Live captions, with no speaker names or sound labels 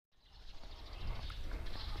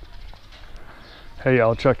Hey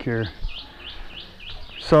y'all, Chuck here.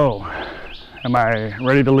 So, am I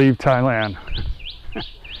ready to leave Thailand?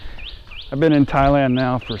 I've been in Thailand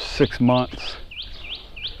now for 6 months,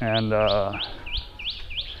 and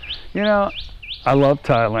you know, I love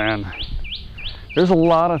Thailand. There's a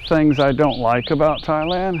lot of things I don't like about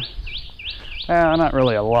Thailand. Not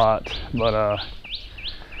really a lot, but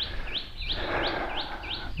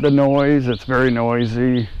the noise, it's very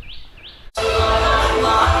noisy.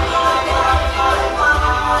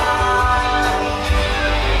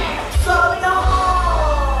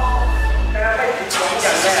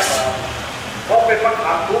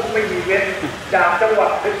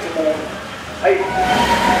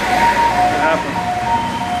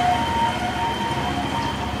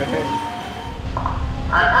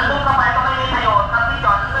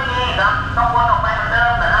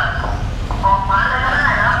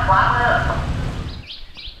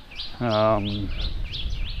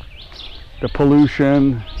 The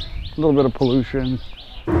pollution, a little bit of pollution.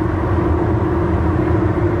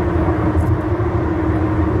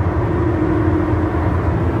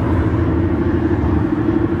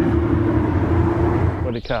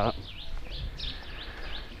 What do you call it?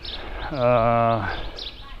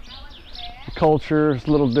 The culture is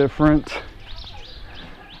a little different.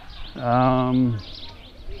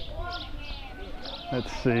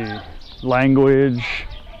 Let's see, language,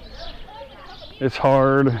 it's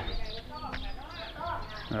hard.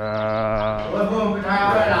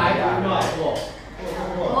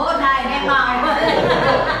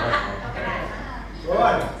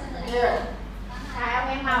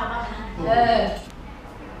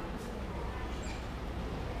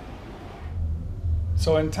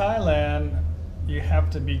 So in Thailand, you have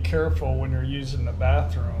to be careful when you're using the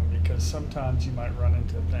bathroom because sometimes you might run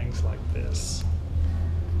into things like this.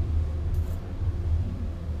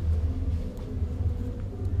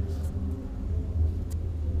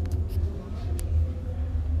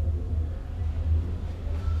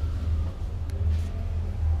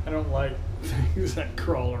 I don't like things that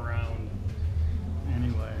crawl around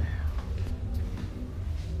anyway.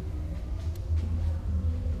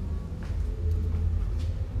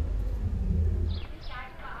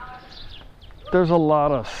 There's a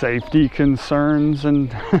lot of safety concerns,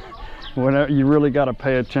 and whenever you really got to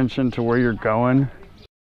pay attention to where you're going.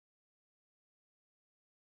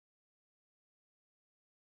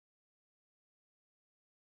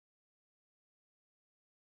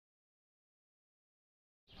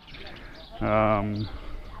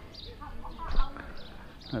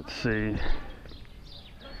 Let's see.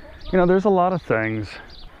 You know, there's a lot of things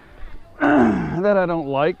that I don't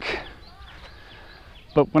like.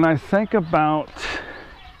 But when I think about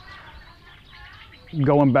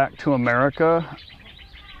going back to America,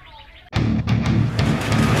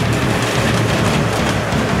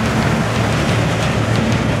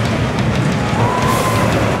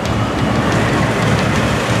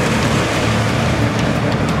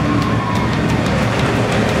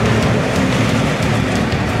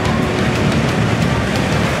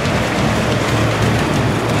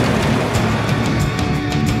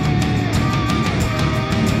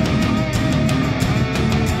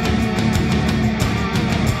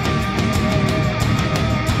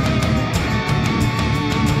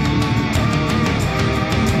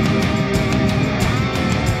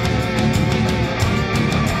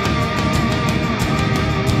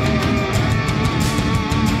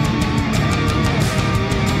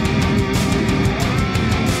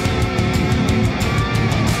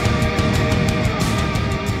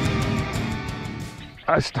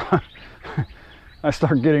 I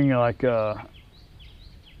start getting like,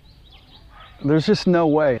 there's just no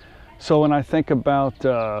way. So when I think about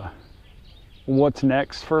what's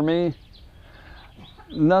next for me,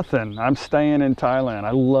 nothing. I'm staying in Thailand.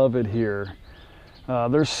 I love it here.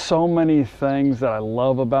 There's so many things that I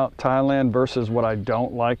love about Thailand versus what I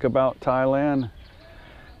don't like about Thailand.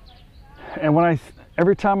 And when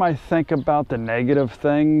every time I think about the negative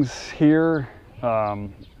things here,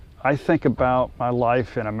 I think about my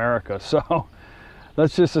life in America. So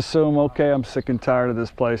let's just assume, okay, I'm sick and tired of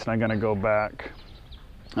this place and I'm gonna go back.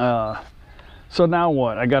 So now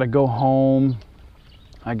what? I gotta go home,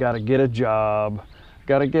 I gotta get a job,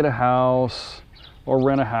 gotta get a house or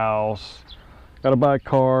rent a house, gotta buy a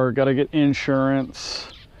car, gotta get insurance,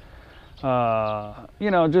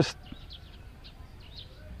 you know, just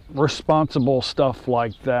responsible stuff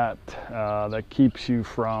like that, that keeps you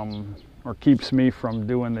from, or keeps me from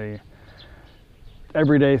doing the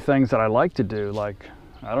everyday things that I like to do, like,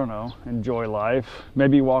 I don't know, enjoy life,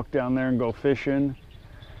 maybe walk down there and go fishing,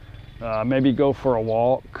 maybe go for a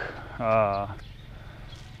walk,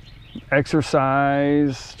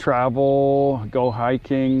 exercise, travel, go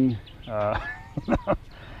hiking.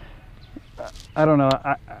 I don't know.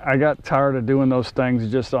 I got tired of doing those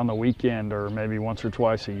things just on the weekend or maybe once or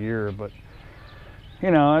twice a year. But,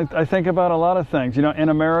 you know, I think about a lot of things. You know, in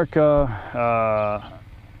America,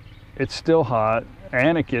 it's still hot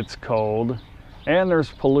and it gets cold and there's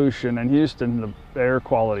pollution. In Houston, the air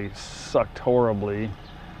quality sucked horribly.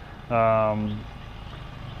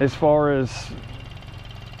 As far as,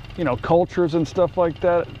 you know, cultures and stuff like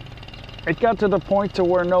that, it got to the point to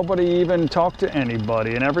where nobody even talked to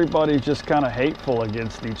anybody and everybody's just kind of hateful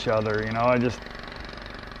against each other. You know,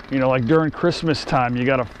 you know, like during Christmas time, you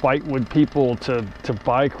got to fight with people to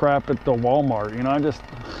buy crap at the Walmart. You know,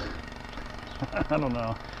 I don't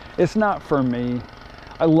know. It's not for me.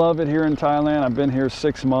 I love it here in Thailand. I've been here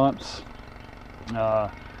 6 months.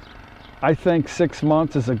 I think 6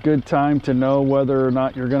 months is a good time to know whether or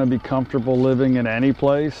not you're going to be comfortable living in any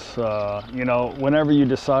place. You know, whenever you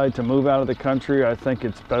decide to move out of the country, I think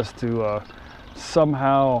it's best to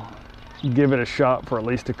somehow give it a shot for at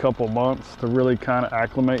least a couple months to really kind of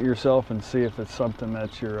acclimate yourself and see if it's something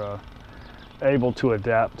that you're able to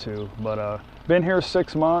adapt to. But been here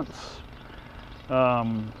 6 months.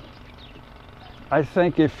 I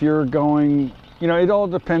think if you're going, you know, it all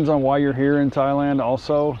depends on why you're here in Thailand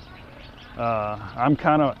also. I'm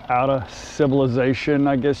kind of out of civilization,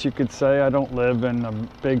 I guess you could say. I don't live in a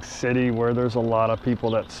big city where there's a lot of people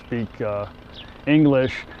that speak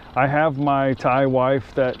English. I have my Thai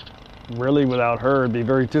wife that really without her it'd be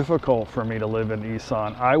very difficult for me to live in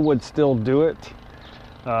Isan. I would still do it.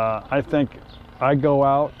 I think I go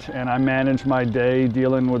out and I manage my day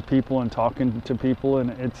dealing with people and talking to people, and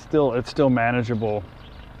it's still manageable.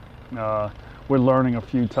 We're learning a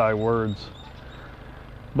few Thai words.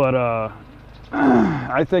 But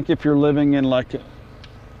I think if you're living in like,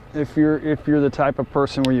 if you're the type of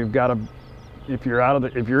person where you've got to, if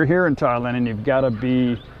you're here in Thailand and you've got to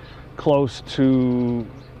be close to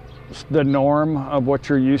the norm of what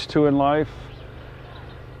you're used to in life,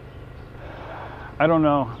 I don't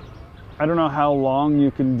know how long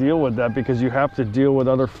you can deal with that, because you have to deal with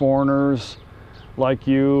other foreigners like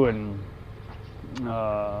you, and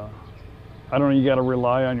I don't know, you got to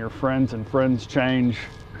rely on your friends, and friends change.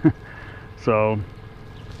 So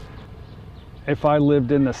if I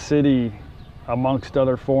lived in the city amongst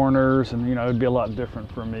other foreigners, and you know, it'd be a lot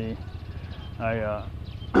different for me. I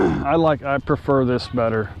prefer this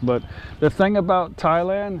better. But the thing about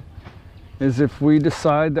Thailand is if we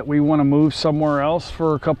decide that we want to move somewhere else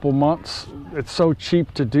for a couple months, it's so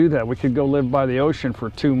cheap to do that. We could go live by the ocean for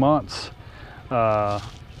 2 months for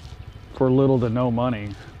little to no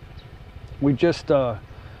money. We just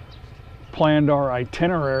planned our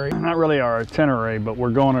itinerary, not really our itinerary, but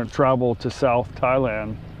we're going to travel to South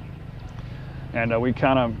Thailand, and we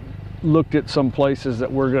kind of looked at some places that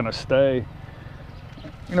we're going to stay.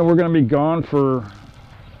 You know, we're going to be gone for,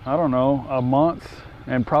 I don't know, a month,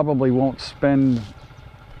 and probably won't spend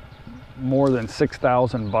more than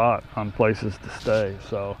 6,000 baht on places to stay.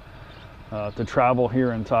 So to travel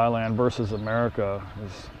here in Thailand versus America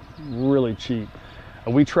is really cheap.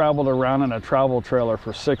 We traveled around in a travel trailer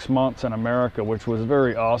for 6 months in America, which was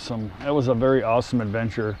very awesome. It was a very awesome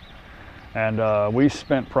adventure. And we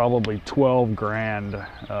spent probably 12 grand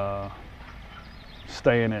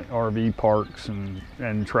staying at RV parks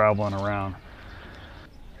and traveling around.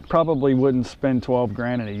 Probably wouldn't spend 12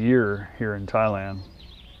 grand in a year here in Thailand.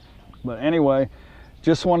 But anyway,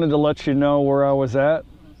 just wanted to let you know where I was at.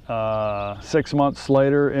 6 months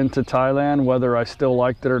later into Thailand, whether I still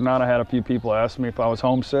liked it or not. I had a few people ask me if I was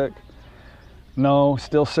homesick. No,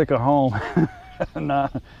 still sick of home.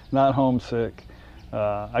 not homesick.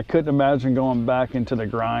 I couldn't imagine going back into the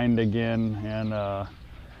grind again, and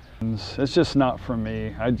it's just not for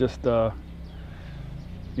me.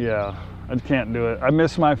 Yeah, I can't do it. I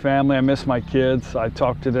miss my family. I miss my kids. I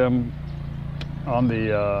talk to them on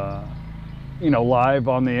the you know, live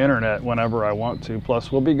on the internet whenever I want to.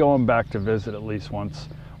 Plus, we'll be going back to visit at least once,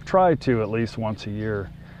 try to at least once a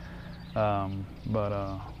year.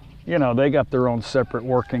 You know, they got their own separate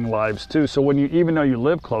working lives too. So when even though you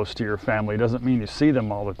live close to your family, doesn't mean you see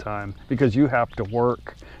them all the time, because you have to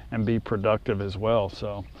work and be productive as well.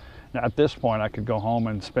 So at this point, I could go home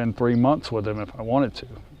and spend 3 months with them if I wanted to.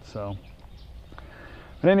 So,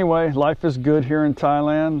 but anyway, life is good here in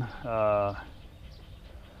Thailand.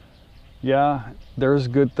 Yeah, there's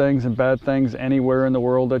good things and bad things anywhere in the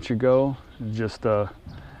world that you go. It just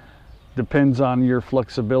depends on your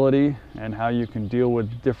flexibility and how you can deal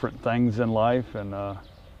with different things in life. And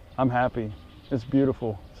I'm happy. It's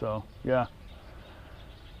beautiful. So, yeah.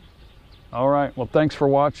 All right, well, thanks for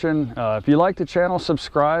watching. If you like the channel,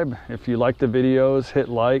 subscribe. If you like the videos, hit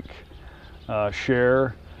like,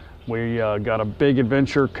 share. We got a big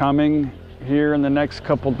adventure coming here in the next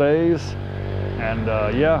couple days. And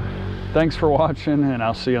yeah, thanks for watching, and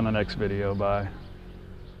I'll see you on the next video. Bye.